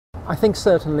I think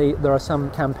certainly there are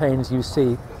some campaigns you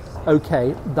see,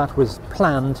 okay, that was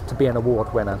planned to be an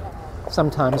award winner,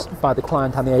 sometimes by the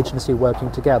client and the agency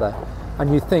working together.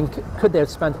 And you think, could they have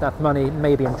spent that money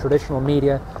maybe in traditional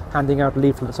media, handing out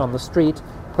leaflets on the street,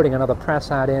 putting another press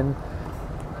ad in,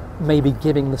 maybe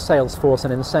giving the sales force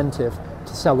an incentive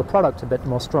to sell the product a bit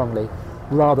more strongly,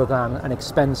 rather than an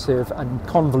expensive and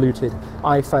convoluted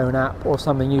iPhone app or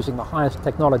something using the highest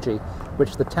technology,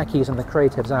 which the techies and the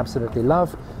creatives absolutely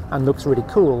love and looks really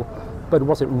cool, but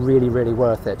was it really, really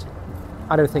worth it?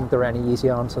 I don't think there are any easy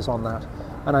answers on that.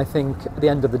 And I think at the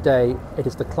end of the day, it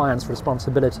is the client's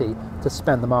responsibility to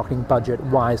spend the marketing budget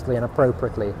wisely and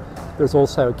appropriately. There's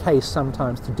also a case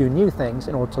sometimes to do new things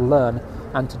in order to learn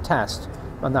and to test,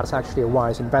 and that's actually a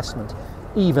wise investment,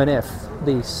 even if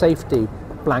the safety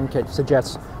blanket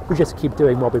suggests we just keep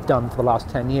doing what we've done for the last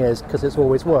 10 years because it's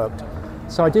always worked.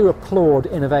 So I do applaud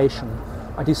innovation.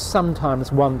 I do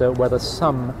sometimes wonder whether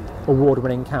some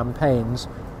award-winning campaigns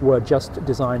were just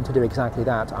designed to do exactly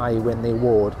that, i.e. win the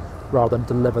award, rather than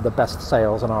deliver the best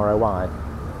sales and ROI.